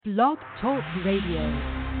Blog Talk Radio.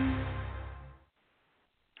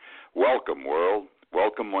 Welcome, world.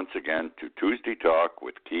 Welcome once again to Tuesday Talk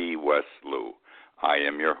with Key West Lou. I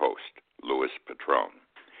am your host, Louis Patrone.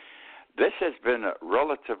 This has been a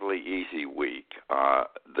relatively easy week.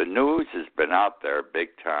 The news has been out there big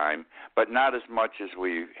time, but not as much as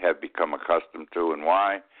we have become accustomed to. And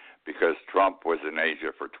why? Because Trump was in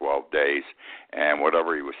Asia for 12 days, and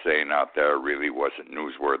whatever he was saying out there really wasn't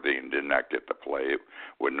newsworthy and did not get the play it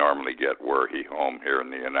would normally get were he home here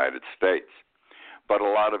in the United States. But a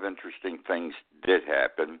lot of interesting things did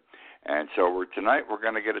happen, and so tonight we're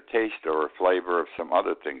going to get a taste or a flavor of some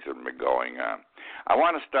other things that have been going on. I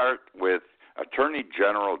want to start with Attorney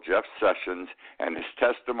General Jeff Sessions and his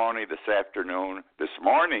testimony this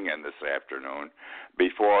morning and this afternoon,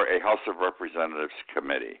 before a House of Representatives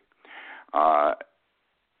committee.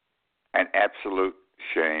 An absolute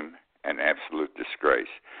shame, an absolute disgrace.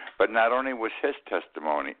 But not only was his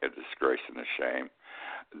testimony a disgrace and a shame,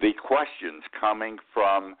 the questions coming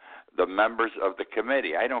from the members of the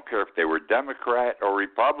committee, I don't care if they were Democrat or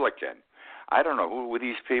Republican. I don't know who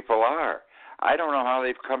these people are. I don't know how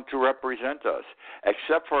they've come to represent us.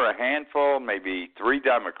 Except for a handful, maybe 3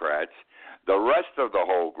 Democrats, the rest of the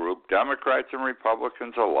whole group, Democrats and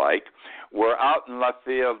Republicans alike, were out in left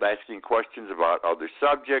field asking questions about other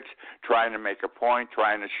subjects, trying to make a point,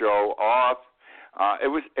 trying to show off. It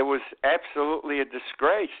was absolutely a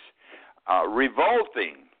disgrace,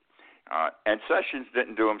 revolting. And Sessions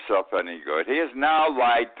didn't do himself any good. He has now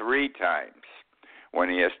lied 3 times when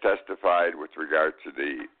he has testified with regard to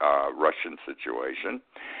the Russian situation.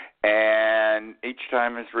 And each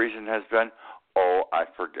time his reason has been, I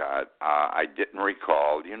forgot. I didn't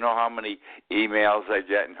recall. You know how many emails I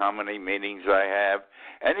get and how many meetings I have?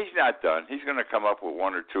 And he's not done. He's going to come up with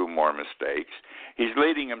 1 or 2 more mistakes. He's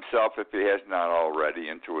leading himself, if he has not already,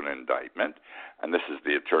 into an indictment. And this is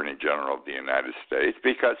the Attorney General of the United States,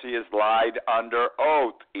 because he has lied under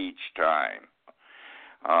oath each time.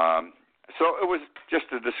 So it was just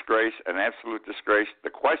a disgrace, an absolute disgrace. The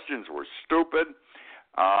questions were stupid.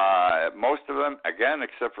 Most of them, again,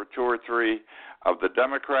 except for 2 or 3 of the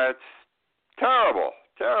Democrats, terrible.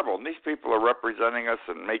 And these people are representing us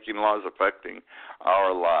and making laws affecting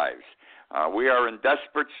our lives. We are in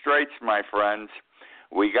desperate straits, my friends.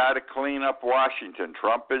 We got to clean up Washington.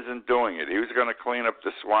 Trump isn't doing it. He was going to clean up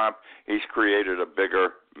the swamp. He's created a bigger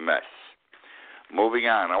mess. Moving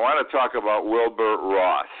on, I want to talk about Wilbur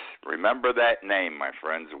Ross. Remember that name, my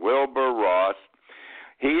friends, Wilbur Ross.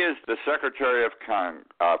 He is the Secretary of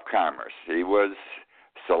Commerce. He was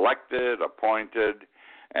selected, appointed,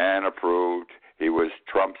 and approved. He was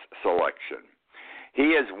Trump's selection. He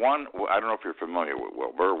is one, I don't know if you're familiar with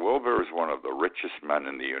Wilbur. Wilbur is one of the richest men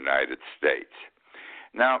in the United States.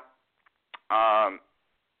 Now,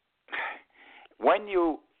 when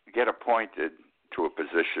you get appointed to a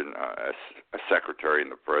position as a secretary in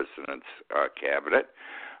the president's cabinet,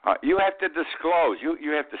 you have to disclose.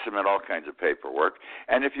 You have to submit all kinds of paperwork.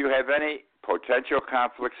 And if you have any potential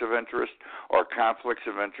conflicts of interest or conflicts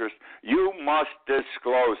of interest, you must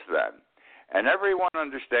disclose them. And everyone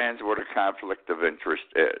understands what a conflict of interest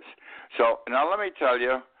is. So now let me tell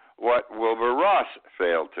you what Wilbur Ross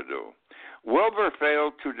failed to do. Wilbur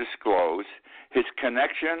failed to disclose his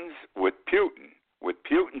connections with Putin, with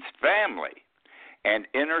Putin's family and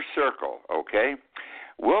inner circle, okay?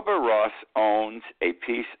 Wilbur Ross owns a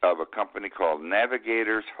piece of a company called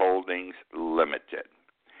Navigators Holdings Limited.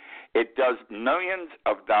 It does millions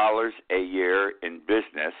of dollars a year in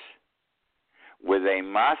business with a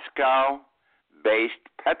Moscow-based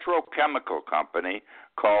petrochemical company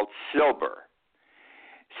called Silber.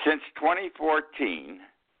 Since 2014,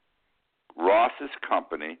 Ross's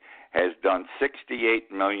company has done $68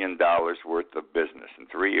 million worth of business. In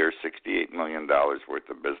 3 years, $68 million worth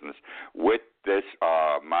of business with this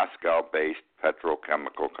Moscow-based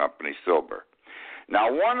petrochemical company, Silber. Now,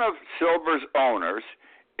 one of Silber's owners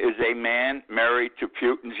is a man married to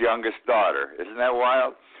Putin's youngest daughter. Isn't that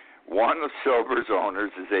wild? One of Silber's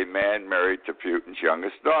owners is a man married to Putin's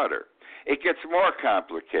youngest daughter. It gets more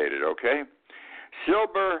complicated, okay?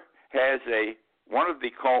 Silber has one of the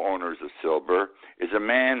co-owners of Silber is a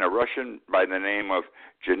man, a Russian by the name of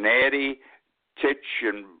Gennady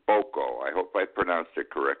Tichenboko. I hope I pronounced it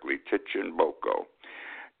correctly, Tichenboko.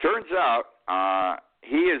 Turns out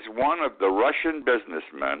he is one of the Russian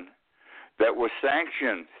businessmen that was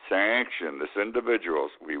sanctioned, this individual,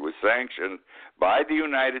 he was sanctioned by the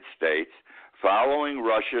United States following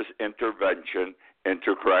Russia's intervention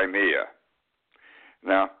into Crimea.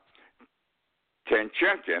 Now,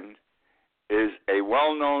 Tenchenkin is a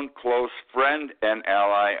well-known close friend and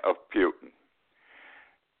ally of Putin,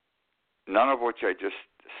 none of which I just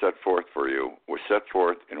set forth for you was set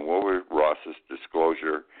forth in Wilbur Ross's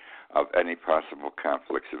disclosure of any possible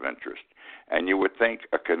conflicts of interest. And you would think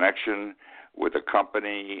a connection with a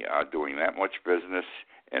company doing that much business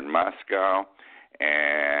in Moscow,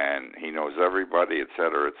 and he knows everybody, et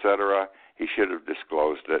cetera, he should have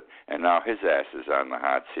disclosed it, and now his ass is on the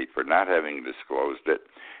hot seat for not having disclosed it,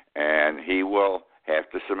 and he will have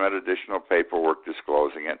to submit additional paperwork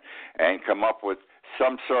disclosing it and come up with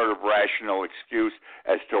some sort of rational excuse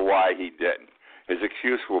as to why he didn't. His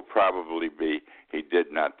excuse will probably be he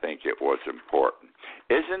did not think it was important.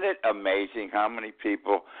 Isn't it amazing how many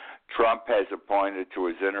people Trump has appointed to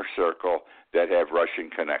his inner circle that have Russian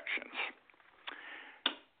connections?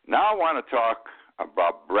 Now I want to talk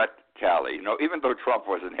about Brett Talley. You know, even though Trump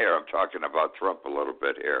wasn't here, I'm talking about Trump a little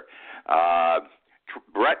bit here.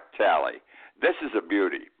 Brett Talley. This is a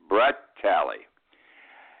beauty. Brett Talley.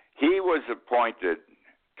 He was appointed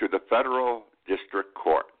to the Federal District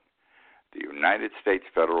Court, the United States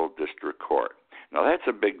Federal District Court. Now, that's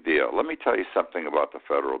a big deal. Let me tell you something about the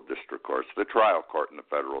Federal District Court. It's the trial court in the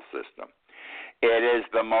federal system. It is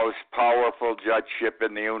the most powerful judgeship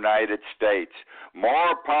in the United States,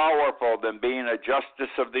 more powerful than being a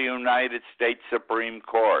justice of the United States Supreme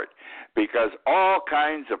Court, because all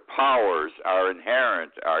kinds of powers are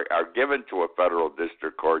inherent, are given to a federal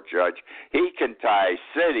district court judge. He can tie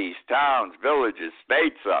cities, towns, villages,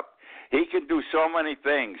 states up. He can do so many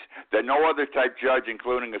things that no other type judge,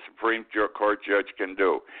 including a Supreme Court judge, can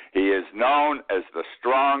do. He is known as the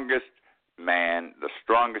strongest man, the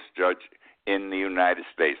strongest judge in the United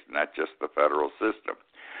States, not just the federal system.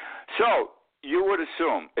 So you would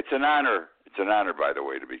assume it's an honor. It's an honor, by the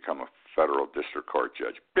way, to become a federal district court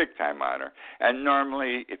judge, big-time honor. And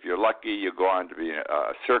normally, if you're lucky, you go on to be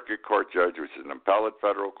a circuit court judge, which is an appellate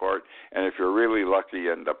federal court. And if you're really lucky,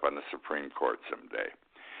 you end up on the Supreme Court someday.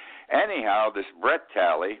 Anyhow, this Brett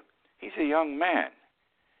Talley, he's a young man.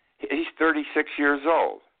 He's 36 years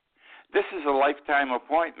old. This is a lifetime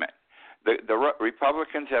appointment. The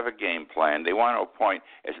Republicans have a game plan. They want to appoint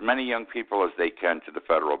as many young people as they can to the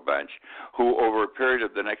federal bench who, over a period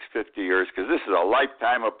of the next 50 years, because this is a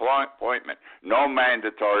lifetime appointment, no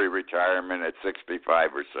mandatory retirement at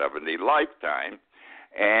 65 or 70, lifetime.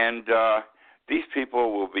 And these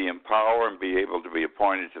people will be in power and be able to be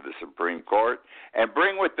appointed to the Supreme Court and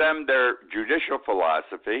bring with them their judicial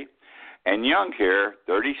philosophy. And Young here,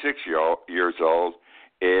 36 years old,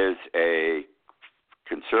 is a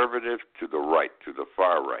conservative to the right, to the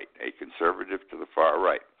far right, a conservative to the far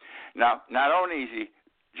right. Now, not only is he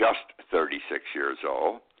just 36 years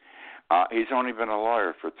old, he's only been a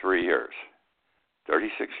lawyer for 3 years.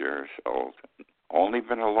 36 years old, only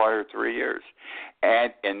been a lawyer 3 years.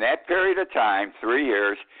 And in that period of time, 3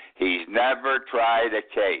 years, he's never tried a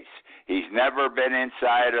case. He's never been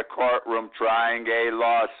inside a courtroom trying a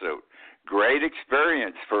lawsuit. Great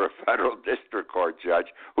experience for a federal district court judge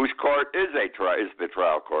whose court is the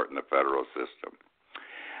trial court in the federal system.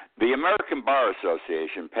 The American Bar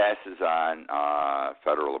Association passes on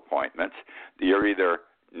federal appointments. You're either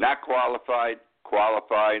not qualified,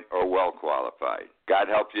 qualified, or well qualified. God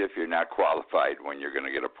help you if you're not qualified when you're going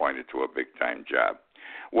to get appointed to a big-time job.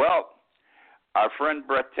 Well, our friend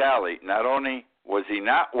Brett Talley, not only was he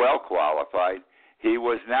not well qualified, he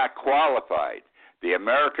was not qualified. The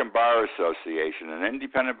American Bar Association, an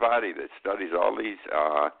independent body that studies all these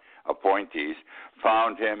appointees,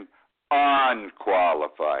 found him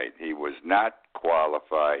unqualified. He was not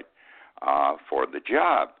qualified for the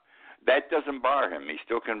job. That doesn't bar him. He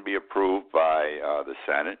still can be approved by the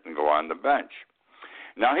Senate and go on the bench.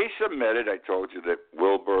 Now, he submitted, I told you that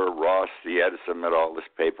Wilbur Ross, he had to submit all this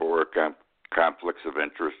paperwork on conflicts of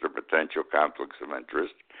interest or potential conflicts of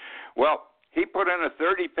interest. Well, he put in a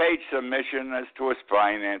 30-page submission as to his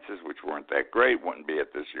finances, which weren't that great, wouldn't be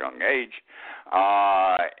at this young age,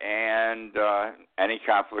 and any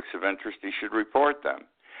conflicts of interest, he should report them.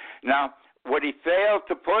 Now, what he failed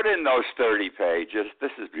to put in those 30 pages,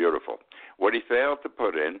 this is beautiful, what he failed to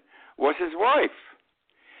put in was his wife.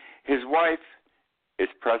 His wife is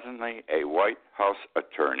presently a White House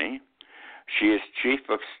attorney. She is chief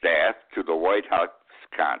of staff to the White House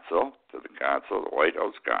counsel, the White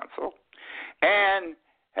House counsel, and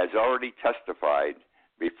has already testified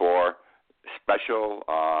before the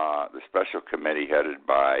special committee headed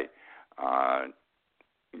by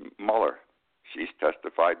Mueller. She's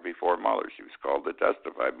testified before Mueller. She was called to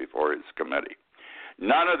testify before his committee.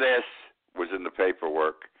 None of this was in the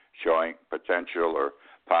paperwork showing potential or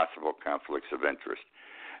possible conflicts of interest.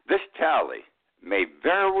 This Talley may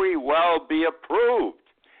very well be approved.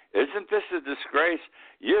 Isn't this a disgrace?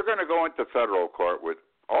 You're going to go into federal court with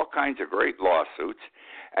all kinds of great lawsuits,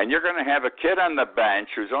 and you're going to have a kid on the bench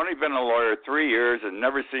who's only been a lawyer 3 years and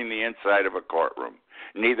never seen the inside of a courtroom.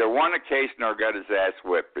 Neither won a case nor got his ass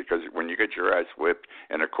whipped, because when you get your ass whipped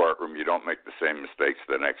in a courtroom, you don't make the same mistakes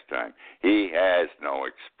the next time. He has no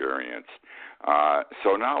experience.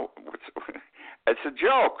 So now it's a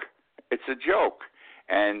joke. It's a joke.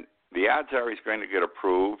 And the odds are he's going to get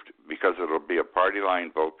approved, because it'll be a party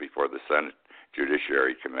line vote before the Senate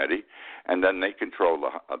Judiciary Committee, and then they control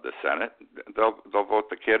the Senate. They'll vote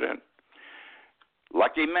the kid in.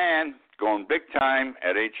 Lucky man, going big time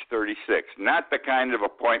at age 36. Not the kind of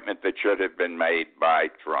appointment that should have been made by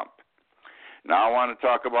Trump. Now I want to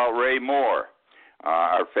talk about Ray Moore,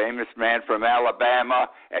 our famous man from Alabama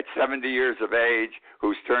at 70 years of age,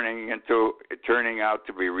 who's turning out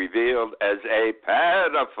to be revealed as a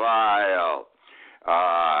pedophile.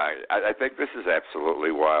 I think this is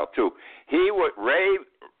absolutely wild too. Roy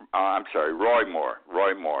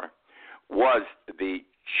Moore was the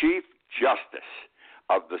Chief Justice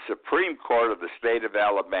of the Supreme Court of the state of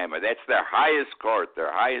Alabama. That's their highest court.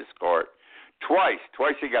 Twice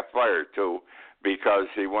he got fired too, because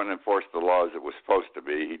he wouldn't enforce the laws it was supposed to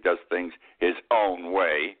be. He does things his own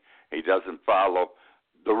way. He doesn't follow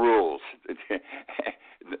the rules. He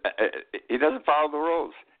doesn't follow the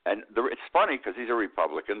rules. And it's funny, because he's a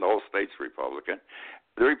Republican. The whole state's Republican.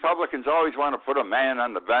 The Republicans always want to put a man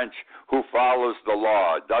on the bench who follows the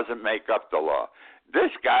law, doesn't make up the law.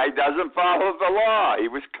 This guy doesn't follow the law. He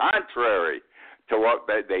was contrary to what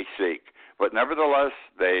they seek. But nevertheless,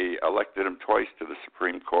 they elected him twice to the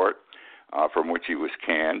Supreme Court, from which he was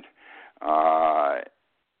canned.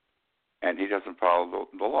 And he doesn't follow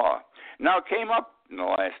the law. Now, it came up in the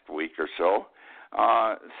last week or so.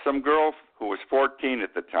 Some girl who was 14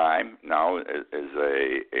 at the time, now is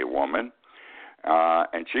a woman,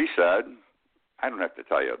 and she said, I don't have to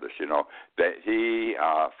tell you this, that he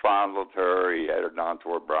fondled her. He had her down to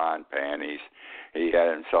her bra and panties. He had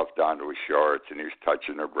himself down to his shorts, and he was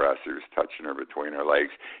touching her breasts. He was touching her between her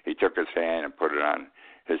legs. He took his hand and put it on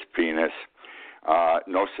his penis.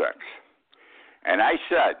 No sex. And I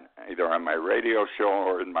said, either on my radio show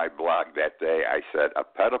or in my blog that day, I said, a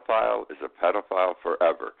pedophile is a pedophile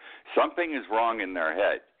forever. Something is wrong in their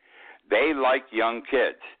head. They like young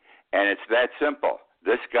kids, and it's that simple.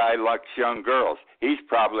 This guy likes young girls. He's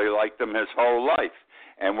probably liked them his whole life.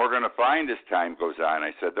 And we're going to find as time goes on.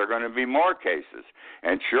 I said, there are going to be more cases.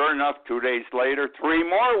 And sure enough, 2 days later, 3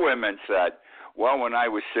 more women said, well, when I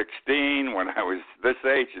was 16, when I was this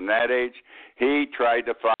age and that age, he tried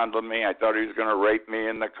to fondle me. I thought he was going to rape me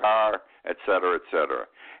in the car, et cetera, et cetera.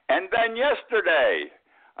 And then yesterday,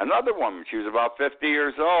 another woman, she was about 50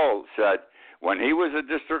 years old, said when he was a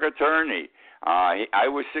district attorney, I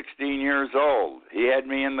was 16 years old. He had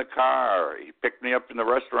me in the car. He picked me up in the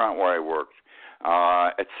restaurant where I worked,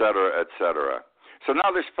 et cetera, et cetera. So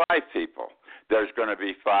now there's 5 people. There's going to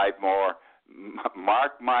be 5 more.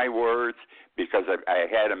 Mark my words, because I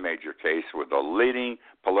had a major case with a leading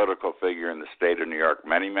political figure in the state of New York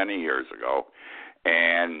many, many years ago,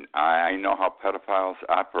 and I know how pedophiles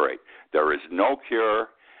operate. There is no cure.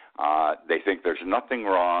 They think there's nothing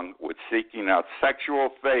wrong with seeking out sexual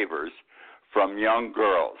favors from young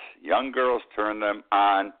girls. Young girls turn them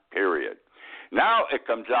on, period. Now it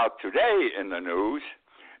comes out today in the news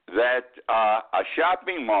that a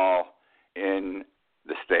shopping mall in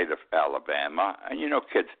the state of Alabama, and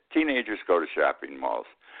teenagers go to shopping malls,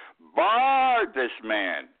 barred this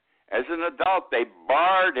man. As an adult, they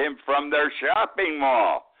barred him from their shopping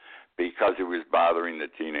mall because he was bothering the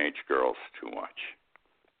teenage girls too much.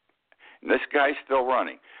 And this guy's still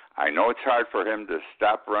running. I know it's hard for him to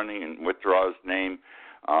stop running and withdraw his name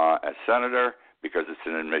as senator because it's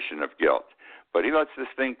an admission of guilt. But he lets this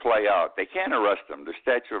thing play out. They can't arrest him. There's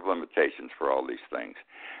statute of limitations for all these things.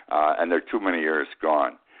 And they're too many years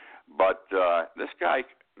gone. But this guy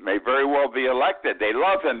may very well be elected. They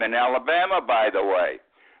love him in Alabama, by the way.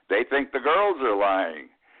 They think the girls are lying.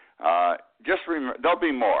 Just remember, there'll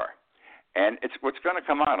be more. And it's what's going to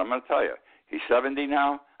come out. I'm going to tell you. He's 70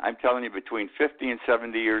 now. I'm telling you, between 50 and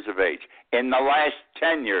 70 years of age. In the last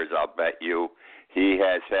 10 years, I'll bet you, he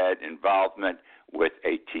has had involvement with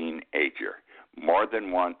a teenager. More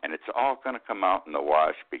than one, and it's all going to come out in the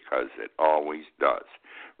wash because it always does.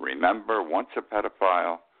 Remember, once a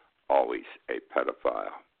pedophile, always a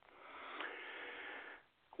pedophile.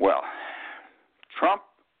 Well, Trump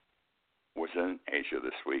was in Asia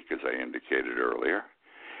this week, as I indicated earlier,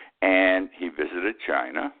 and he visited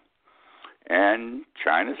China. And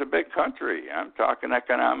China's a big country. I'm talking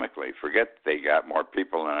economically. Forget they got more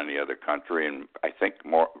people than any other country, and I think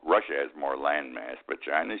Russia has more land mass, but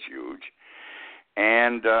China's huge.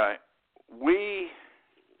 And we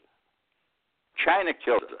China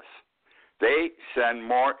kills us. They send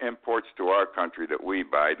more imports to our country that we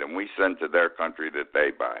buy than we send to their country that they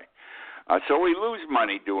buy. So we lose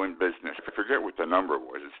money doing business. I forget what the number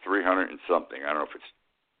was. It's 300 and something. I don't know if it's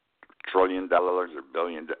 $1 trillion or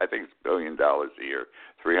billion. I think it's $1 billion a year.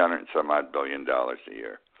 300 and some odd $1 billion a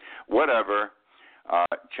year. Whatever.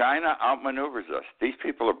 China outmaneuvers us. These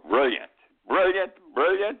people are brilliant.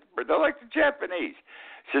 But they're like the Japanese.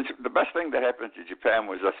 Since the best thing that happened to Japan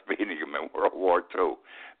was us beating them in World War II,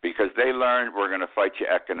 because they learned we're going to fight you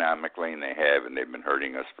economically, and they have, and they've been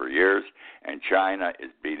hurting us for years. And China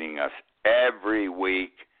is beating us every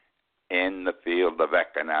week in the field of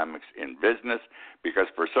economics in business, because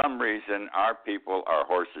for some reason our people are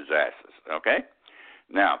horses' asses, okay?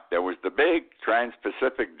 Now, there was the big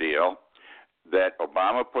Trans-Pacific deal that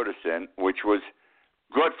Obama put us in, which was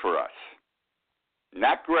good for us.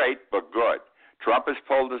 Not great, but good. Trump has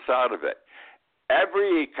pulled us out of it.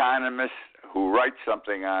 Every economist who writes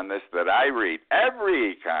something on this that I read,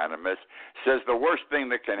 every economist says the worst thing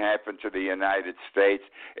that can happen to the United States,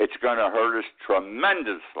 it's going to hurt us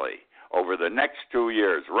tremendously over the next 2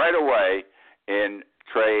 years, right away in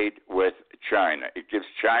trade with China. It gives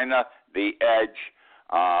China the edge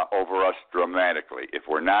over us dramatically if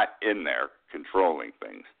we're not in there controlling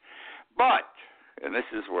things. But, and this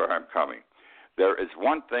is where I'm coming, there is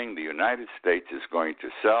one thing the United States is going to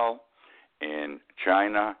sell in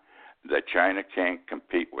China that China can't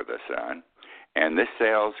compete with us on, and this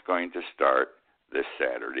sale is going to start this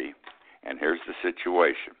Saturday, and here's the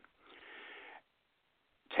situation.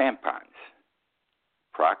 Tampons.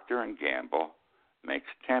 Procter & Gamble makes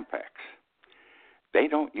Tampax. They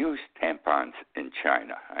don't use tampons in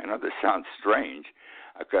China. I know this sounds strange,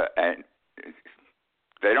 and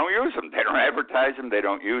they don't use them. They don't advertise them. They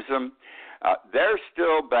don't use them. They're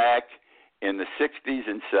still back in the 60s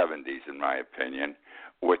and 70s, in my opinion,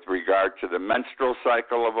 with regard to the menstrual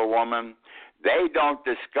cycle of a woman. They don't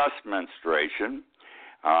discuss menstruation.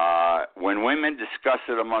 When women discuss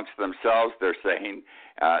it amongst themselves, they're saying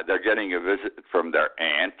they're getting a visit from their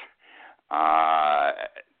aunt.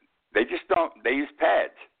 They just don't. They use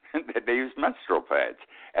pads. They use menstrual pads,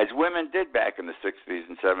 as women did back in the 60s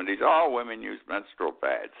and 70s. All women use menstrual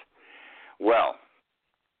pads. Well,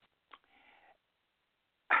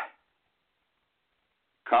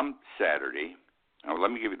 come Saturday, now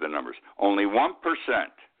let me give you the numbers. Only 1%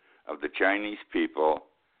 of the Chinese people,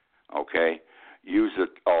 use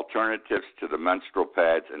alternatives to the menstrual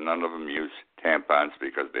pads, and none of them use tampons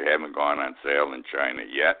because they haven't gone on sale in China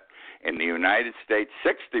yet. In the United States,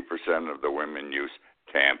 60% of the women use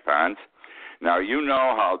tampons. Now, you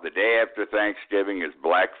know how the day after Thanksgiving is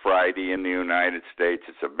Black Friday in the United States.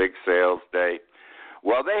 It's a big sales day.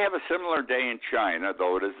 Well, they have a similar day in China,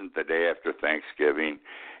 though it isn't the day after Thanksgiving.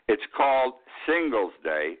 It's called Singles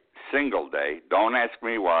Day, Single Day. Don't ask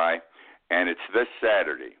me why. And it's this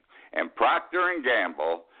Saturday. And Procter &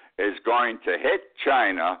 Gamble is going to hit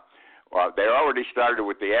China. Well, they already started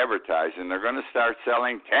with the advertising. They're going to start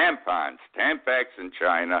selling tampons, Tampax in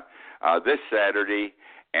China this Saturday.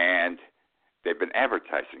 And they've been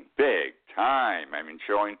advertising big time. I mean,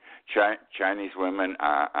 showing Chinese women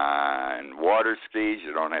on water skis.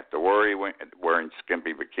 You don't have to worry wearing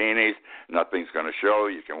skimpy bikinis. Nothing's going to show.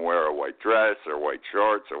 You can wear a white dress or white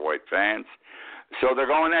shorts or white pants. So they're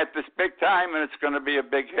going at this big time, and it's going to be a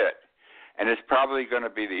big hit. And it's probably going to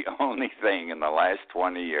be the only thing in the last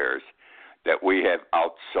 20 years that we have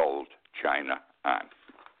outsold China on.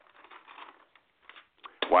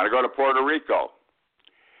 Want to go to Puerto Rico?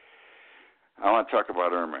 I want to talk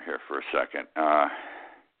about Irma here for a second.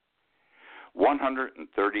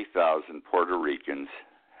 130,000 Puerto Ricans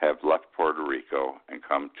have left Puerto Rico and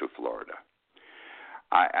come to Florida.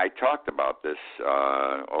 I talked about this,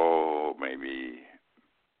 maybe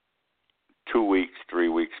 2 weeks, 3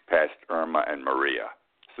 weeks past Irma and Maria.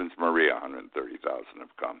 Since Maria, 130,000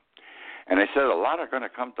 have come. And I said a lot are going to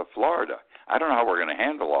come to Florida. I don't know how we're going to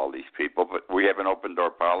handle all these people, but we have an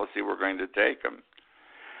open-door policy. We're going to take them.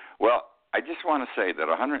 Well, I just want to say that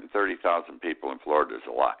 130,000 people in Florida is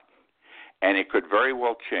a lot. And it could very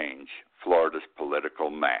well change Florida's political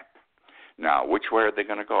map. Now, which way are they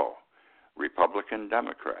going to go? Republican,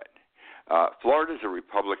 Democrat. Florida's a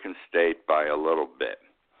Republican state by a little bit.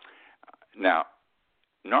 Now,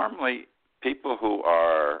 normally people who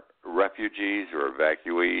are refugees or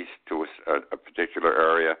evacuees to a particular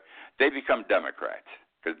area, they become Democrats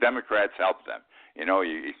because Democrats help them. You know,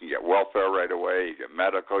 you can get welfare right away, you get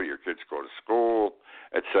medical, your kids go to school,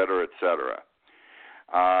 et cetera, et cetera.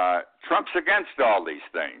 Trump's against all these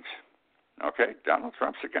things. Okay, Donald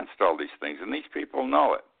Trump's against all these things, and these people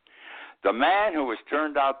know it. The man who has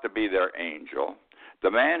turned out to be their angel,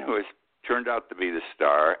 the man who has turned out to be the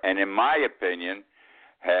star, and in my opinion,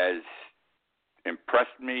 has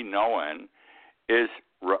impressed me no end, is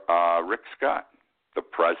Rick Scott,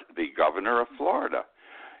 the governor of Florida.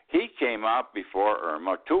 He came out before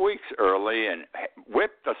Irma 2 weeks early and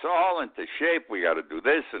whipped us all into shape. We got to do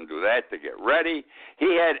this and do that to get ready.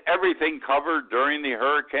 He had everything covered during the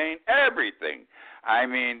hurricane, everything. I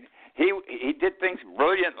mean, he did things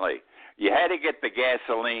brilliantly. You had to get the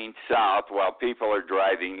gasoline south while people are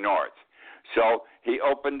driving north. So he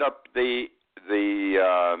opened up the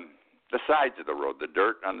sides of the road, the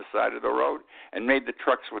dirt on the side of the road, and made the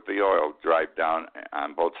trucks with the oil drive down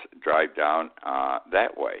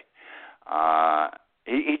that way.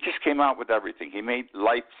 He just came out with everything. He made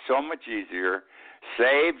life so much easier,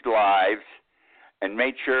 saved lives, and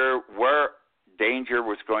made sure where danger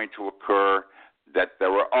was going to occur that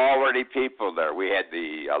there were already people there. We had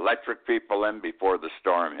the electric people in before the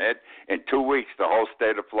storm hit. In 2 weeks, the whole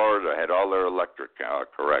state of Florida had all their electric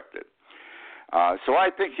corrected. So I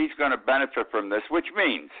think he's going to benefit from this, which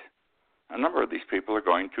means a number of these people are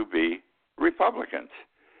going to be Republicans,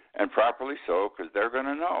 and properly so, because they're going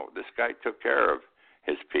to know this guy took care of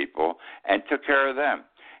his people and took care of them.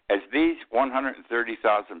 As these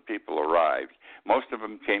 130,000 people arrived, most of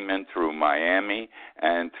them came in through Miami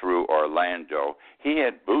and through Orlando. He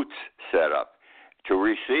had booths set up to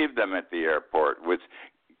receive them at the airport with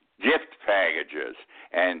gift packages,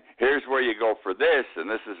 and here's where you go for this, and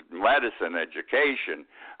this is medicine, education,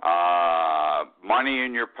 money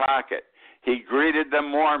in your pocket. He greeted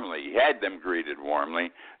them warmly. He had them greeted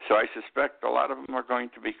warmly, so I suspect a lot of them are going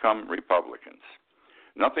to become Republicans.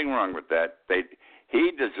 Nothing wrong with that.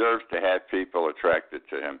 He deserves to have people attracted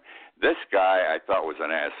to him. This guy I thought was an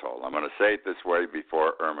asshole. I'm going to say it this way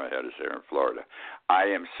before Irma hit us here in Florida. I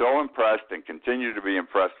am so impressed and continue to be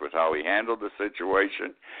impressed with how he handled the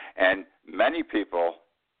situation, and many people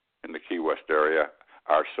in the Key West area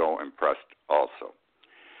are so impressed also.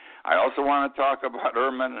 I also want to talk about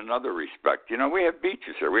Irma in another respect. You know, we have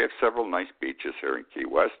beaches here. We have several nice beaches here in Key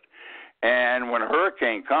West. And when a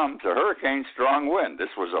hurricane comes, a hurricane strong wind.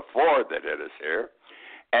 This was a 4 that hit us here.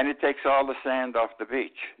 And it takes all the sand off the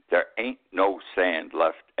beach. There ain't no sand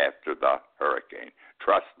left after the hurricane.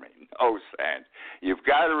 Trust me, no sand. You've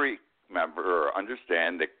got to remember or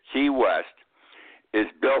understand that Key West is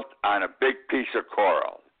built on a big piece of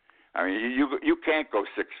coral. I mean, you can't go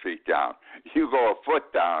 6 feet down. You go a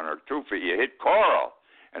foot down or 2 feet, you hit coral.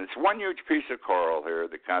 And it's one huge piece of coral here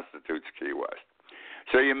that constitutes Key West.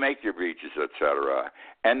 So you make your beaches, etc.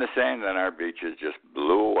 And the sand on our beaches just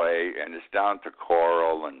blew away, and it's down to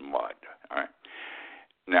coral and mud. All right.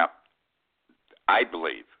 Now, I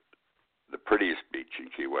believe the prettiest beach in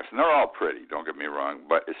Key West, and they're all pretty, don't get me wrong,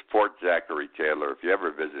 but it's Fort Zachary Taylor. If you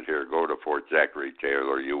ever visit here, go to Fort Zachary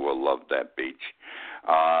Taylor. You will love that beach.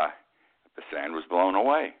 The sand was blown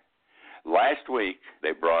away. Last week,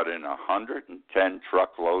 they brought in 110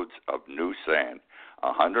 truckloads of new sand,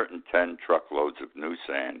 110 truckloads of new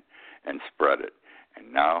sand, and spread it.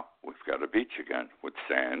 And now we've got a beach again with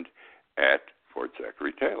sand at Fort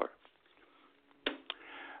Zachary Taylor.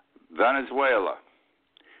 Venezuela.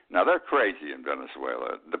 Now, they're crazy in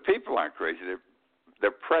Venezuela. The people aren't crazy.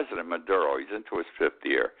 Their president, Maduro, he's into his 5th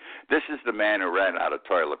year. This is the man who ran out of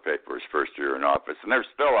toilet paper his first year in office, and they're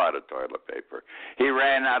still out of toilet paper. He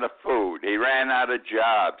ran out of food. He ran out of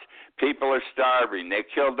jobs. People are starving. They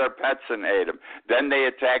killed their pets and ate them. Then they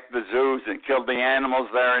attacked the zoos and killed the animals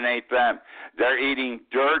there and ate them. They're eating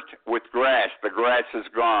dirt with grass. The grass is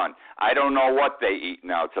gone. I don't know what they eat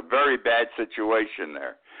now. It's a very bad situation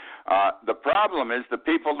there. The problem is the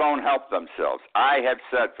people don't help themselves. I have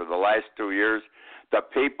said for the last 2 years, the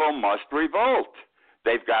people must revolt.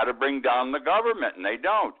 They've got to bring down the government, and they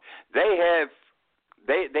don't. They have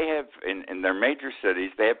in their major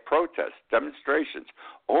cities, they have protests, demonstrations,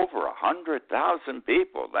 over 100,000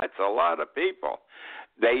 people. That's a lot of people.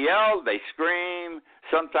 They yell, they scream.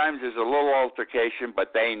 Sometimes there's a little altercation,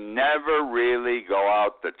 but they never really go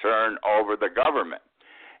out to turn over the government.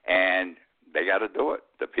 And they got to do it.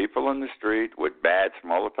 The people in the street with bats,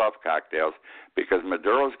 Molotov cocktails, because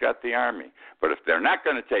Maduro's got the army. But if they're not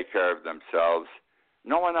going to take care of themselves,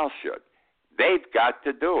 no one else should. They've got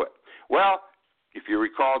to do it. Well, if you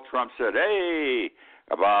recall, Trump said, hey,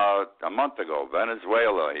 about a month ago,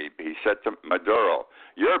 Venezuela, he said to Maduro,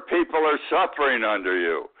 your people are suffering under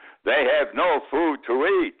you. They have no food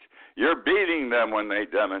to eat. You're beating them when they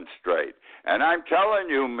demonstrate. And I'm telling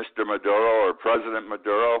you, Mr. Maduro or President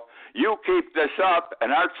Maduro, you keep this up,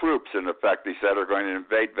 and our troops, in effect, he said, are going to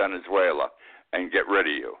invade Venezuela and get rid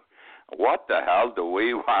of you. What the hell do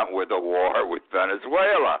we want with a war with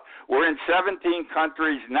Venezuela? We're in 17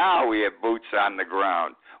 countries now. We have boots on the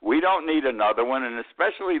ground. We don't need another one, and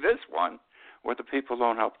especially this one, where the people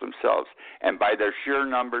don't help themselves, and by their sheer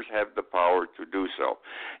numbers have the power to do so.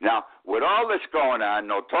 Now, with all this going on,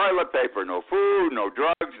 no toilet paper, no food, no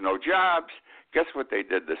drugs, no jobs, guess what they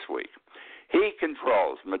did this week?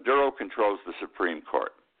 Maduro controls the Supreme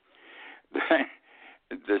Court.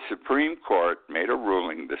 The Supreme Court made a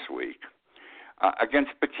ruling this week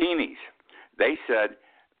against bikinis. They said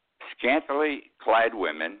scantily clad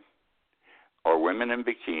women or women in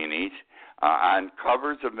bikinis on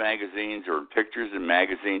covers of magazines or pictures in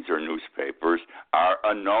magazines or newspapers are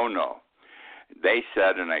a no-no. They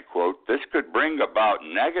said, and I quote, "This could bring about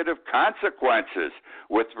negative consequences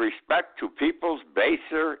with respect to people's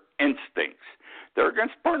baser instincts." They're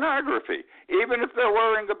against pornography, even if they're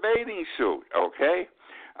wearing a bathing suit, okay?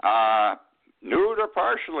 Nude or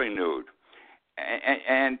partially nude.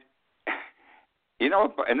 And you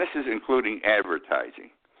know, and this is including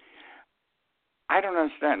advertising. I don't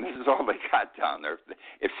understand. This is all they got down there.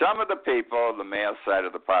 If some of the people, the male side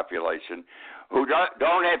of the population, who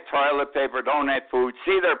don't have toilet paper, don't have food,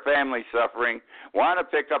 see their family suffering, want to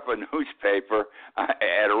pick up a newspaper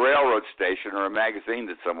at a railroad station or a magazine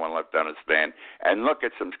that someone left on a stand and look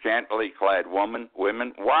at some scantily clad women,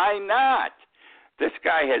 why not? This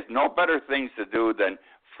guy has no better things to do than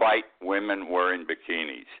fight women wearing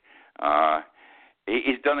bikinis.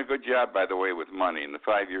 He's done a good job, by the way, with money. In the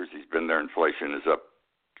 5 years he's been there, inflation is up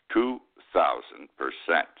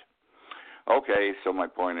 2,000%. Okay, so my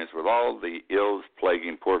point is, with all the ills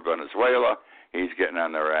plaguing poor Venezuela, he's getting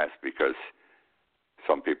on their ass because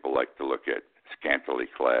some people like to look at scantily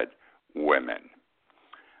clad women.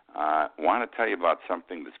 I want to tell you about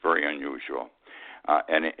something that's very unusual,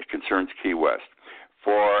 and it concerns Key West.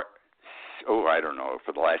 For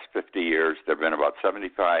the last 50 years, there have been about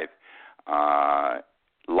 75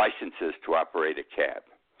 licenses to operate a cab.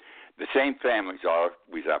 The same families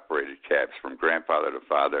always operated cabs from grandfather to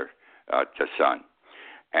father to son.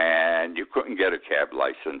 And you couldn't get a cab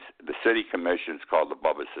license. The city commissions, called the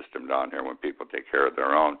Bubba system down here, when people take care of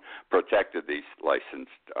their own, protected these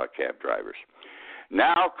licensed cab drivers.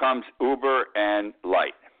 Now comes Uber and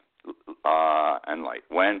Lyft.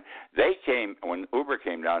 When Uber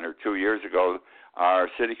came down here 2 years ago, our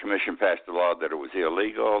city commission passed a law that it was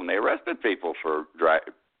illegal, and they arrested people for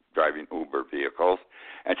driving Uber vehicles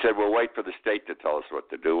and said, we'll wait for the state to tell us what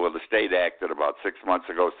to do. Well, the state acted about 6 months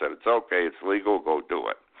ago, said it's okay, it's legal, go do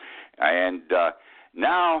it. And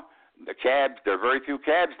now the cabs, there are very few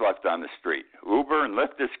cabs left on the street. Uber and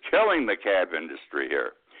Lyft is killing the cab industry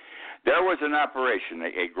here. There was an operation,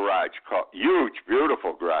 a garage, huge,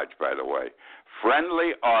 beautiful garage, by the way,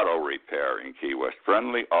 Friendly Auto Repair in Key West,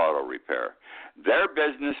 Friendly Auto Repair. Their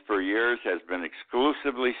business for years has been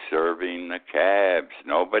exclusively serving the cabs,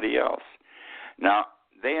 nobody else. Now,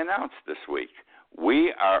 they announced this week,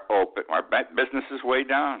 we are open, our business is way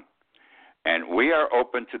down, and we are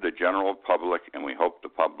open to the general public, and we hope the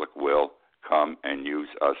public will come and use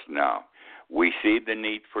us now. We see the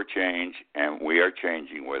need for change, and we are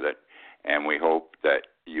changing with it, and we hope that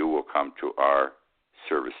you will come to our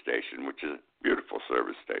service station, which is a beautiful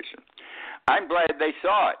service station. I'm glad they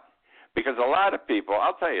saw it, because a lot of people,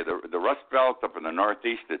 I'll tell you, the Rust Belt up in the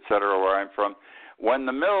Northeast, et cetera, where I'm from, when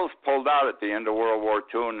the mills pulled out at the end of World War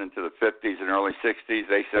II and into the 50s and early 60s,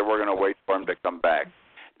 they said, we're going to wait for them to come back.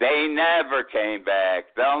 They never came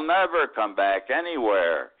back. They'll never come back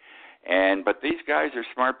anywhere. But these guys are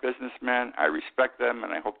smart businessmen. I respect them,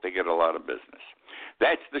 and I hope they get a lot of business.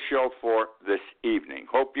 That's the show for this evening.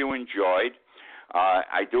 Hope you enjoyed.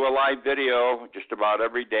 I do a live video just about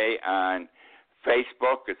every day on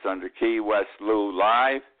Facebook. It's under Key West Lou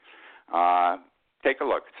Live. Take a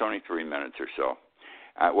look. It's only 3 minutes or so.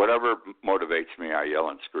 Whatever motivates me, I yell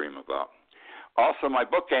and scream about. Also, my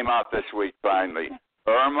book came out this week, finally.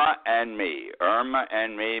 Irma and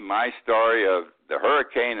Me, my story of the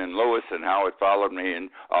hurricane in Lewis and how it followed me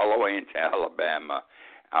all the way into Alabama.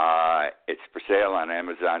 It's for sale on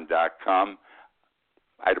Amazon.com.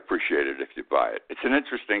 I'd appreciate it if you buy it. It's an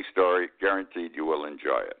interesting story. Guaranteed you will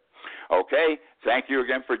enjoy it. Okay, thank you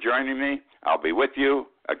again for joining me. I'll be with you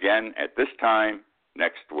again at this time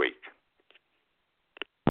next week.